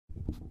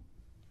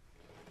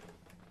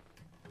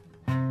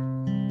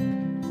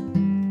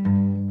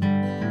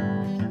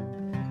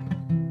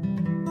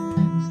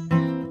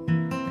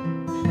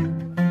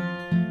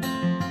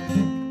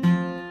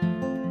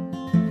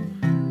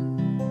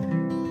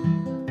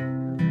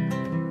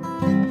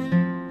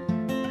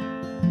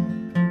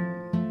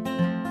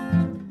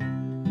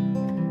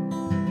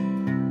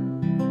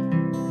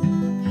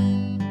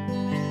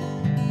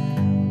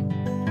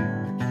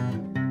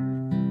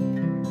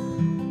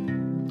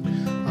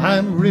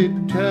I'm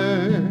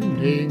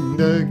returning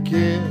the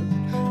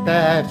gift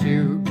that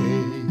you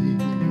gave.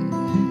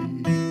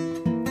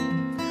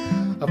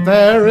 A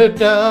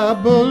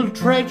veritable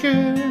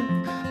treasure,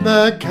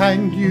 the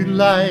kind you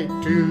like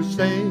to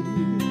save,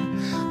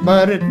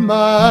 but it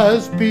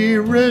must be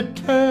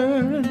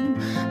returned,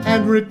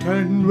 and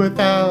returned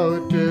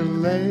without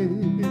delay.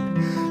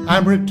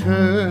 I'm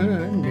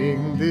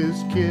returning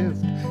this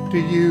gift to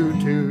you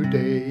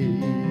today.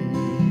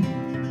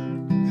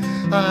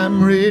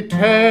 I'm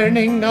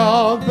returning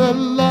all the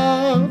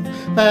love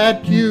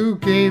that you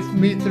gave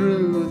me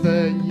through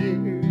the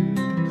years,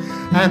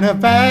 and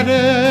I've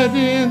added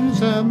in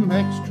some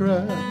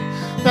extra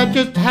that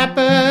just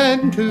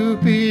happened to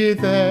be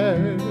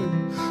there.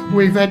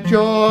 We've had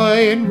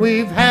joy and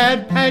we've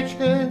had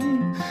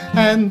passion,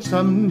 and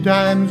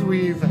sometimes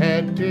we've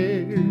had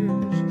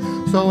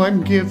tears. So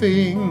I'm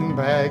giving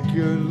back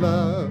your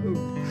love,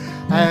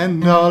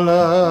 and all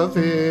of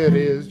it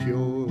is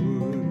yours.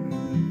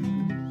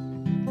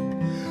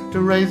 To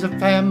raise a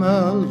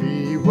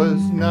family was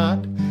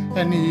not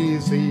an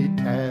easy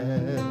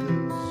task.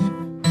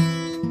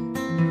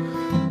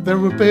 There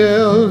were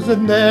bills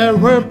and there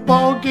were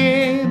ball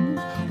games,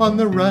 on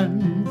the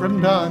run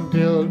from dawn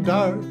till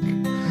dark.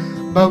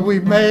 But we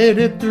made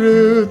it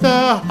through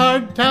the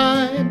hard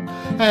time,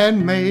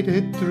 and made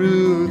it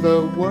through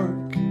the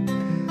work.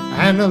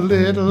 And a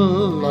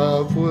little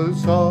love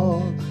was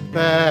all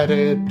that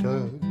it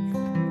took.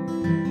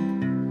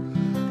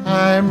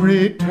 I'm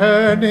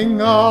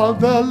returning all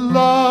the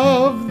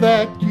love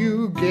that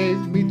you gave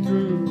me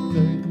through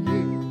the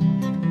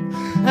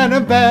years, and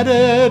I've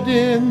added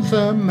in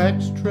some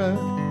extra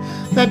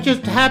that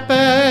just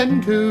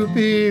happened to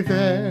be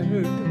there.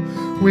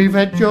 We've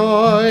had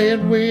joy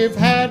and we've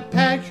had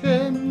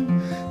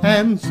passion,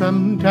 and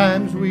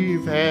sometimes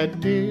we've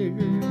had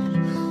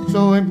tears.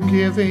 So I'm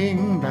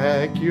giving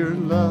back your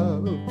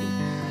love,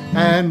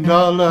 and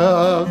all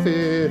of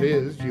it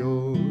is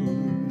yours.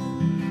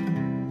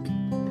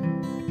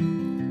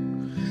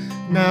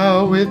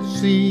 Now it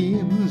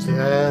seems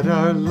that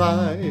our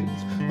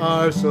lives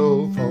are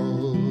so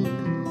full,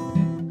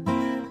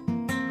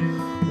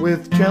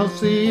 with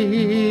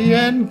Chelsea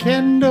and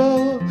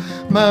Kendall,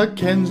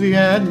 Makenzie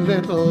and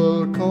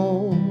little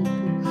Cole.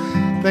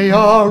 They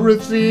all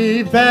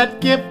receive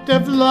that gift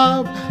of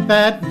love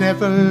that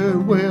never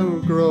will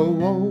grow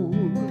old,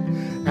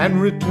 and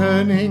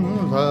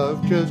returning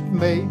love just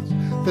makes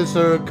the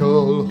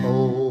circle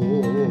whole.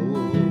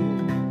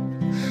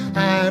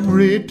 I'm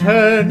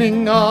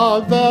returning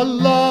all the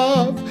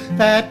love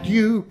that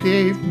you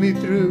gave me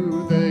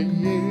through the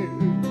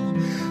years,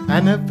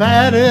 and I've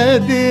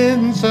added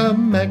in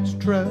some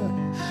extra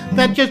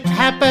that just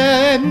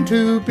happened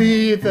to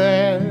be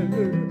there.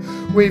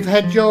 We've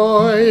had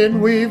joy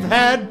and we've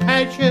had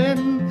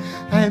passion,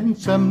 and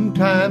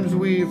sometimes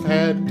we've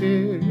had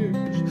tears.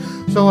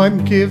 So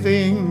I'm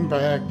giving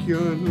back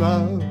your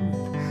love,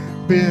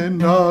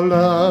 and all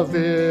of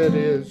it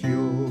is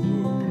yours.